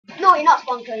No, you're not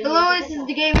spawn killing. Hello, this is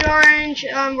the Gaming Orange.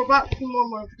 We're back from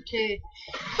mw2.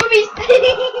 Boobies!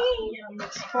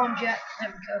 Spawn jet. There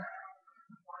we go.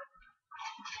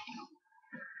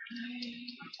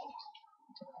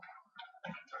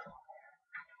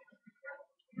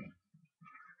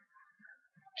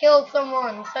 Killed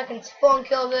someone. Second spawn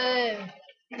kill them.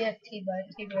 Yeah, teabag,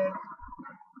 teabag.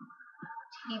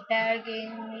 Teabag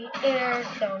in the air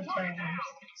sometimes.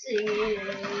 See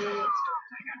it.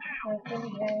 Oh,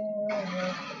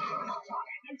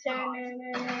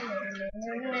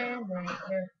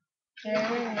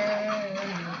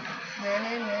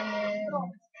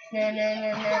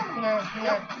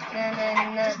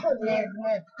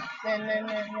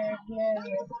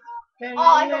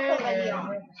 I got killed by Leon.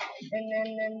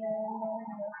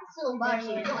 That's so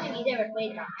embarrassing. I don't think he's ever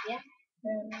played that, yeah?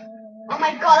 Oh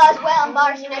my god, that was well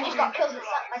embarrassing. I just got killed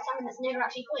by someone that's never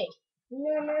actually played. Oh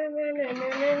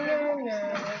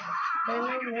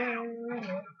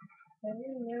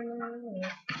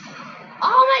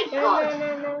my god!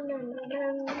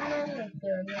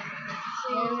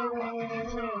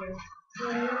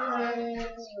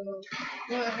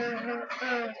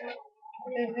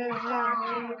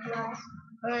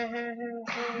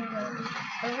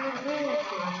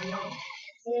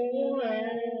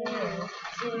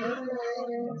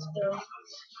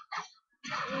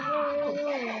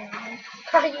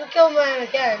 You killed mine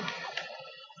again.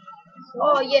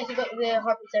 Oh yes, you got the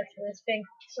heart protector for this thing.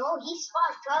 So he's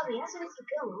spot 12, he has to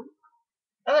kill him.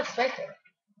 I'm a striker.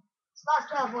 Spot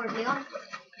 12 for Leon.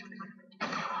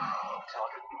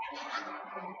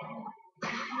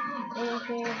 That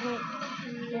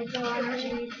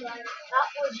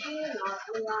was you, not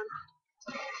Leon.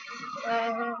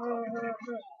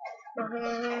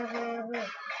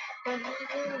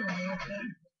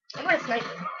 I'm gonna snipe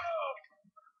him.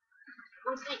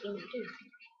 I'm sniping you too.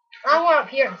 I want up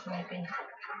here and sniping.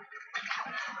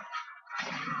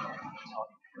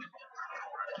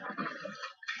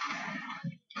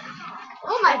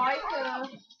 Oh my!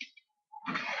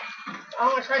 I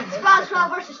want to try to Spot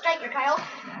 12 versus striker, Kyle.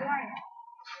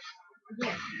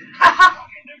 Here. Haha!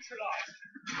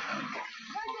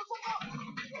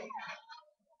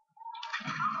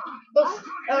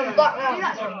 Black now.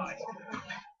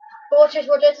 Watch this,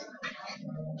 watch this.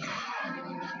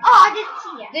 Oh, I didn't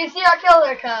see it. Do you see our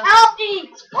killer, Kyle? Help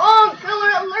me! Spawn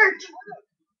killer alert!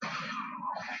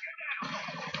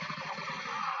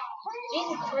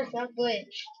 Jesus Christ, that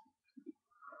glitch.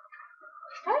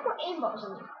 How do I got aimbots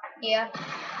in there? Yeah.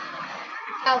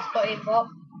 Kyle's got aimbot.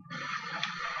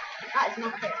 That is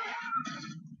not fair.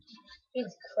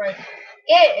 Jesus Christ.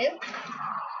 Get him!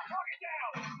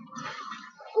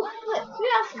 Oh, look, who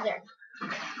else is there?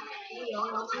 Leon,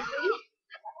 else is there?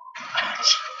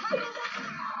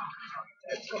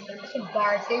 That's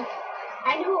embarrassing. I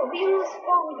know, we will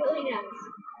spawn with really nice.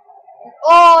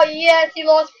 Oh yes, he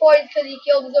lost points because he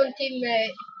killed his own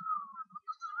teammate.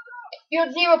 You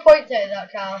had 0 points out of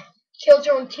that, Kyle. Killed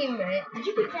your own teammate. Did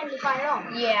you pretend to fire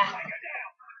on? Yeah.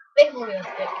 Bit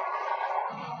realistic.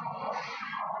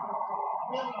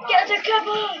 Get the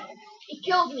cover! He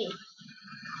killed me.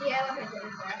 Yeah, that was it.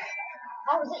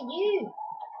 Oh, was it you?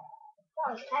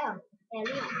 That was Kyle. Yeah,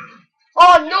 Leon.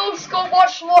 Oh, no scope!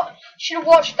 Watch what? Should have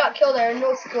watched that kill there.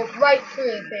 No scope, right through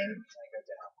the thing.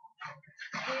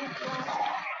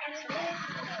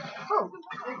 Oh,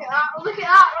 look at that! Look at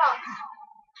that rock!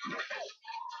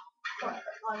 What?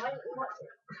 Oh, what's it?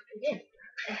 You did.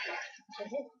 I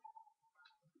did.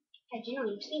 Hey, do you know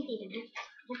you've seen even it?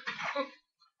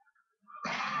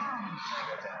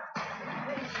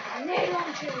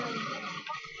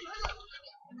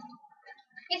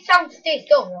 He's trying to stay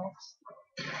still, Ross.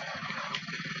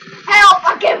 Help!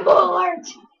 I'm getting bored!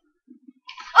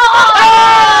 Oh!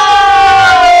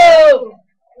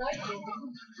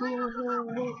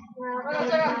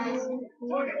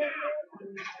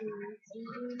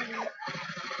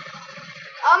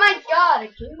 Oh my god, I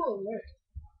came over.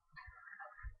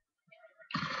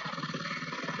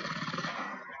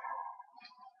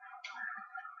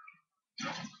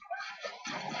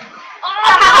 Oh,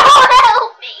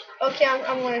 help me! Okay,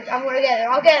 I'm gonna get him.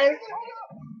 I'll get him.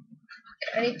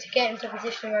 I need to get into a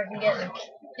position where I can get them.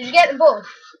 Did you get them both?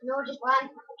 No, just one.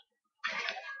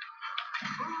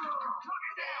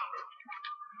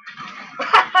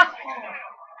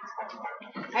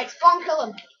 Alright, spawn kill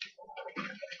him.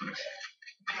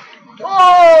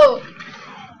 Whoa!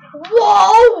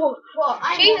 Whoa! What?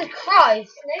 Jesus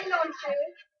Christ! Name on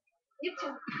you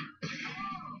two.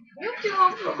 You two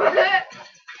on for it.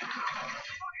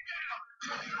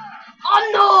 Oh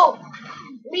no!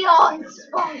 Leon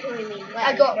spawn killing me.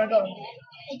 I got him. 1, 2,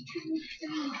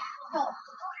 3, 4.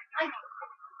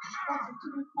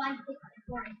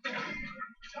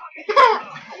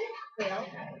 Fail.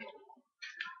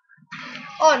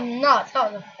 Oh nuts,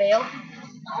 that was a fail.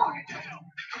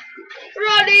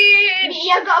 Running!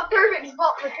 Yeah, I've got a perfect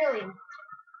spot for killing.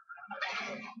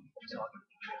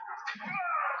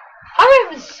 I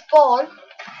don't even spawn.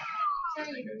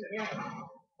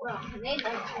 Well, I made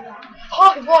that.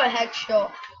 Oh, what a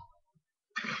headshot.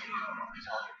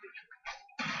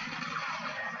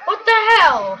 What the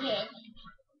hell? Yeah.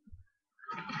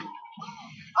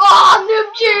 Oh, noob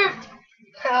tube!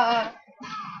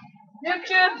 Noob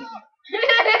tube!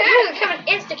 You're gonna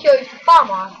insta kill you for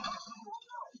farmer.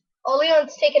 Oh,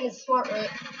 Leon's taking his smart route.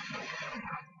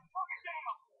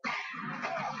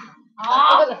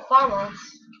 Oh. Look at the farmers.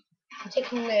 I'm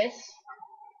taking this.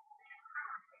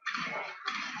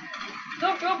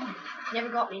 Noob. Never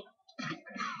got me.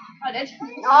 I did.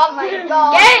 Oh my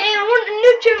god. Yeah, I want the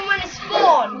noob tube when it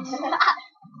spawns.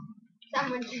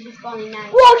 Someone should be spawning now.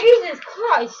 Whoa, Jesus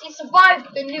Christ, he survived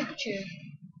the noob tube.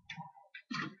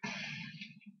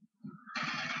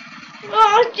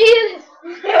 Oh, Jesus.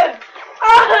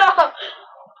 Oh,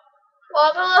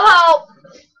 what the help?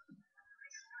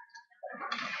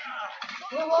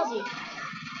 Where was he?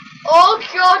 Oh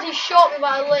God, he shot me but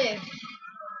I lived.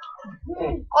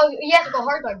 Oh, yes, I got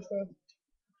hard time through.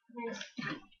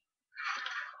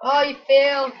 Oh, you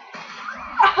failed.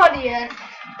 Oh, yeah.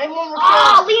 And one more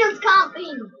Oh, Leon's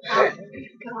camping. Camping.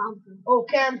 Oh,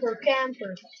 camper.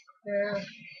 Yeah.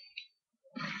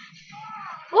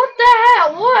 What the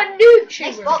hell? What a noob tuber.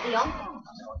 Nice spot, Leon.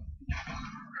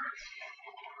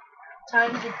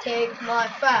 Time to take my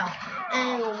foul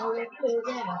and whip it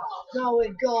out. Now we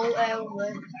go and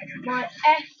whip my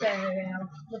F out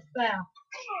the foul.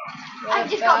 I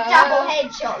just got double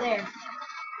headshot there.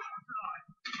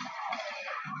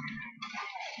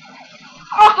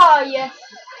 Oh yes,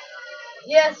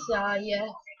 yes, yes.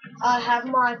 I have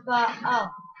my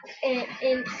foul and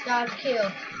instant kill.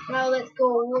 Now let's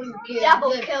go one kill.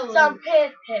 Double kill. Some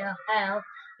pip hell.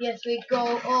 Yes, we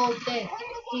go all day.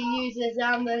 He uses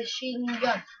a machine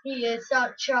gun. He is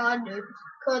such a noob,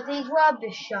 cause he's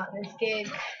rubbish at this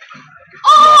game.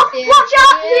 Oh, Yes, watch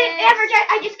out! yes.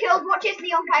 I just killed. Watch this,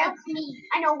 Leon, Kyle. Me.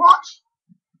 I know. Watch.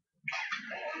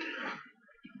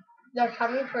 They're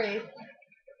coming for you.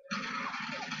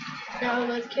 Now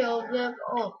let's kill them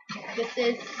all. This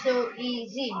is so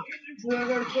easy. We're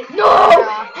gonna kill. No!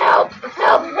 Help!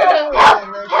 Help!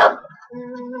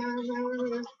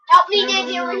 Help me,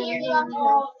 Nancy, over here, Leon.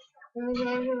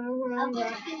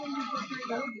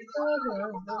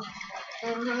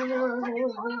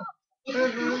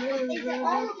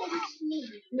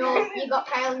 No, you got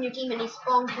Kyle on your team and he's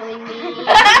spawn killing me.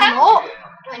 No!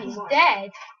 When He's dead.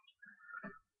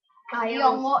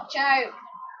 Leon, watch out.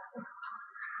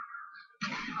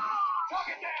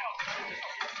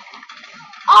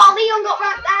 Oh, Leon got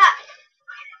ranked at.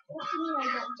 What do you mean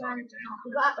I got ranked?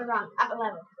 You got at the rank, at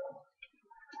 11.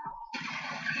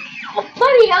 Oh,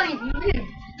 bloody hell, you noob.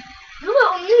 You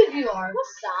little noob you are.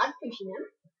 That's sad, pushing him.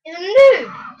 He's a noob.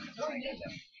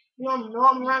 No,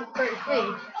 I'm ranked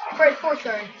 33. 34,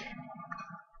 sorry.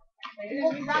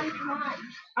 What rank am I?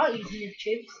 I don't use noob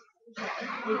tubes.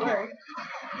 You were.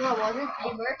 No, I wasn't.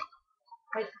 You were.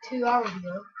 Like 2 hours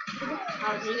ago.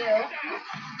 I was here.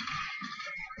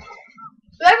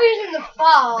 Whoever using the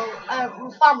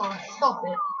farmer, stop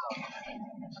it.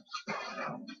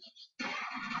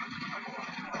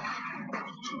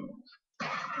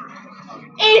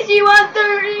 AC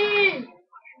 130!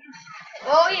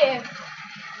 Oh yeah.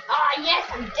 Ah, yes,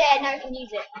 I'm dead. Now I can use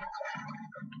it.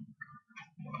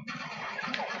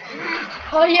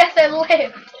 Oh yes, I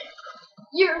lived.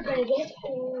 You're gonna get.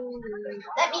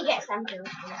 Let me get some kills.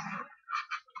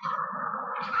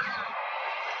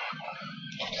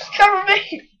 Cover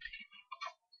me.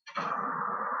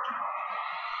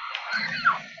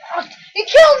 You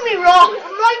killed me, Rob.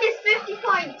 Minus 50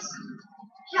 points.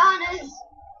 Jana's.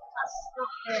 That's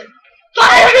not good.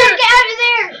 Fire! Get out of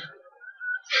there!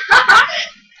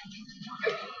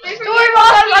 Story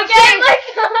Ross, I'm saying.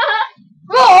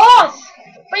 Ross!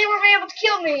 But you weren't able to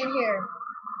kill me in here.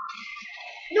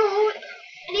 No,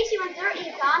 at least you went 30, you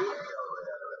can.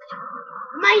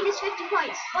 Minus 50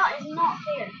 points. That is not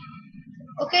fair.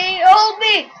 Okay, hold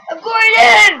me. I'm going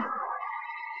in.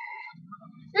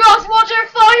 Ross, watch our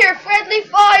fire. Friendly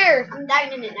fire. I'm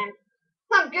down in it now.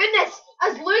 Oh goodness, I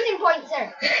was losing points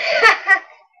there.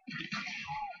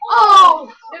 Oh,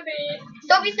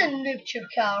 Stop using noob tube,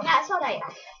 Carl. that's what I am.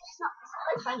 It's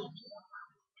not funny.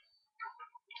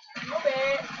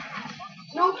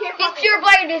 No care. He's pure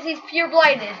blindness. He's pure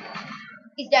blindness.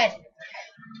 He's dead.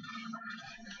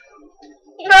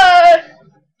 No.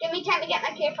 Give me time to get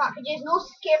my care packages. No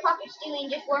care package stealing,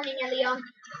 just warning you, Leon.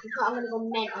 If not, I'm gonna go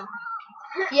mental.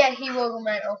 Yeah, he will go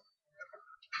mental.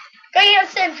 Can I get a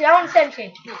sentry? I want a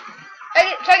sentry. No.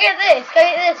 Can I get this? Can I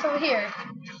get this over here?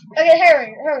 Can I get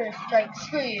Harris? Right,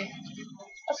 screw you.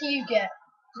 That's what you get.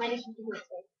 Minus 50 minutes.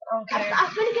 Okay. I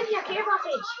was gonna give you a care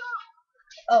package.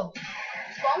 Oh.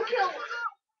 Spawn kill.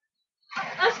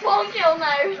 A spawn kill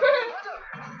now.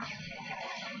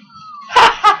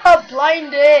 Haha,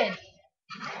 blinded.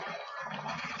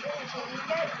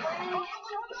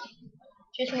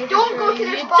 Just Don't go to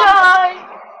their spawn. Die.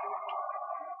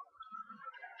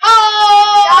 Oh!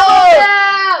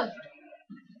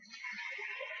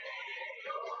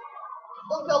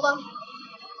 Don't kill them.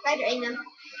 Try to aim them.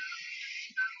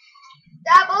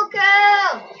 Double kill!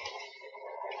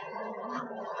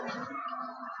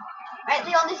 Right,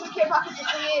 Leon, this is care packages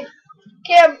for you.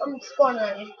 Okay, I'm spawning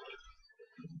at you.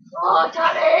 Oh,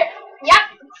 damn it! Yep,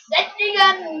 setting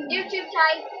gun, YouTube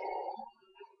time.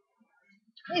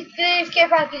 This care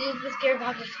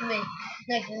package for me.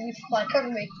 Nice, resupply, cover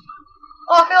me.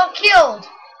 Oh, I got killed!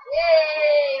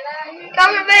 Yay!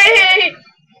 Cover me!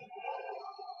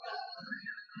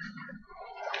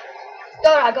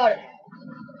 I got it.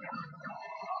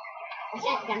 A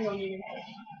sentry gun don't need him.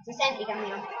 It's a sentry gun,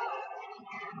 Leon.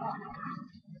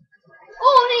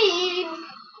 Oh, me!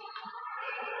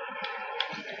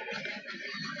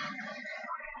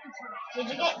 Did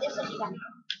you get this sentry gun?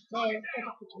 The care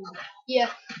package on that. Yeah.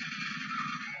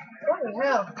 What the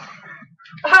hell?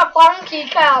 Ah, bottom key,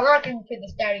 Kyle. We're not going to the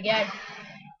start again.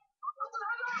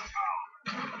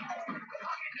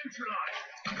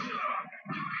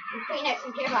 I'm putting out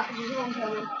some care packages, you won't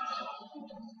kill me.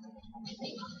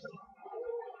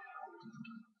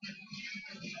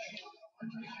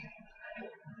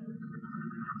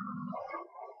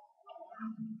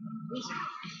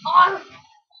 Oh!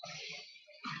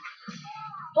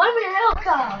 Blame me hell,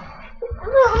 Kyle.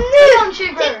 I'm on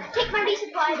sugar. Take my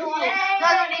resupply, don't want it. No, I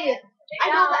don't need it. I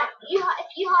know that. If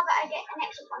you have it, I get an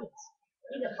extra points.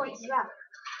 You get points as well.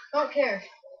 Don't care.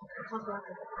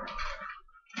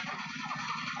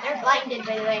 They're blinded,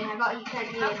 by the way. I got you can't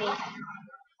hear me.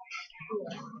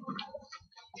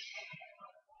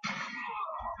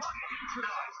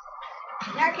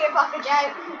 Now care package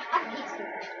out. I need some.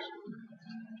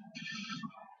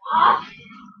 Ah!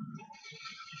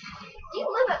 You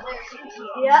live up there, don't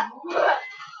you? Yeah.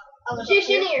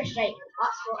 Position airstrike.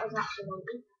 That's what I was actually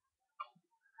wanting.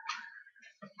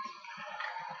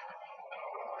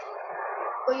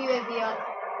 What UAV on?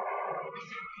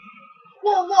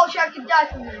 Whoa, watch, I could die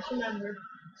from this, remember.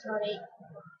 Sorry.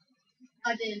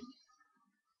 I did.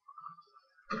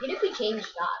 Even if we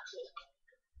changed that, actually.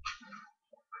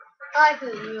 I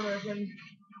could realism.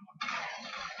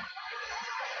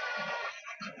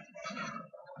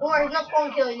 Don't worry, he's not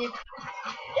spawn killing you.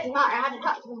 Doesn't matter, I had to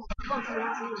touch them once and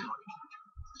once and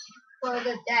Well,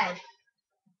 they're dead.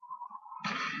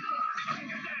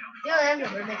 You don't have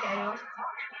to make it anymore.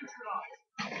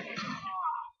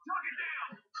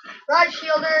 Right,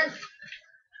 shielders.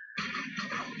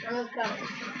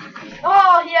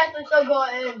 Oh, he actually still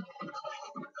got in.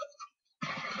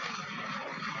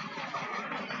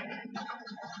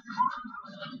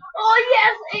 Oh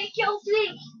yes, 8 kills me!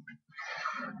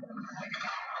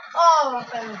 Oh, my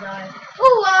friend died.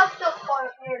 Oh, I'm still far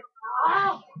up here.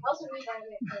 Ah, also me by the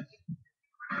way.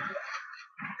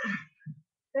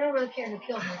 They don't really care who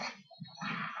killed me.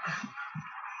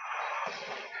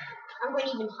 I'm going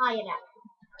even higher now.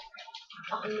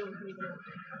 Oh, no,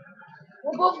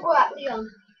 we'll both go at Leon.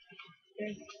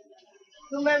 Okay.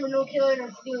 Remember, no killing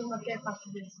or stealing my care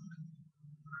packages.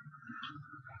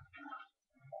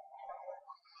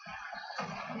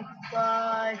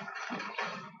 Bye.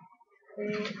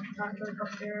 Okay,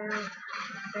 helicopter,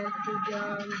 sentry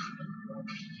gun.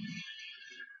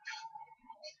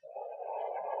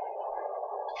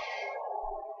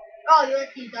 Oh, you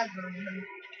like to use that gun.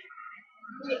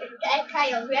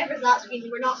 Kyle, whoever's that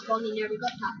screaming, we're not spawning there, we've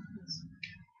got tacticals.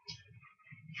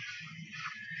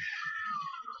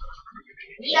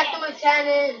 Check them with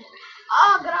cannon.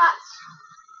 Oh, grats!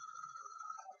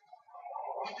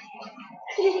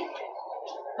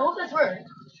 I hope this works.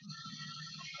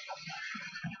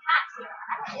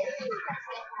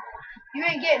 You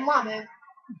ain't getting mine, man.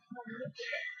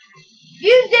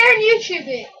 You dare YouTube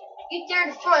it. You dare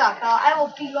destroy that car. I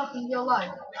will beat you up in real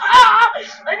life. Ah!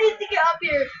 I need to get up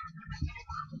here.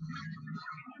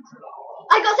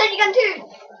 I got sentry gun too!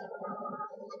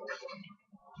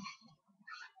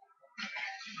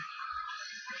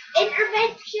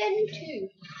 Intervention 2.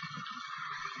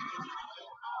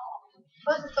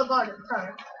 What's the still guard?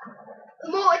 Sorry.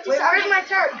 No, it's a Wait, where's sergeant. my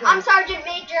turret? I'm Sergeant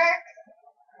Major.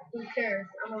 Who cares?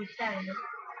 I'm on 10.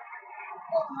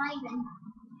 Oh my god.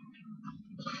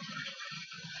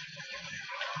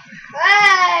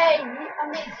 Hey!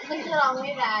 I'm thinking the wrong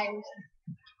way, guys.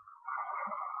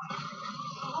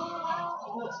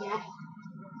 No, it's not.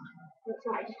 No, it's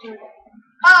not. I just turned it.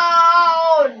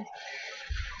 Oh!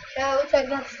 Yeah, looks like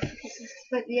this is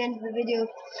like the end of the video.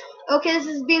 Okay, this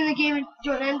has been the game. Do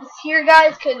you want to end this here,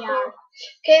 guys? Yeah.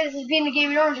 Okay, this has been the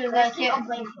game in orange. Let's keep on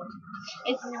playing.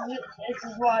 This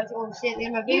is what I want to say at the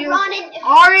end of my You video. run into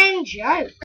Orange out.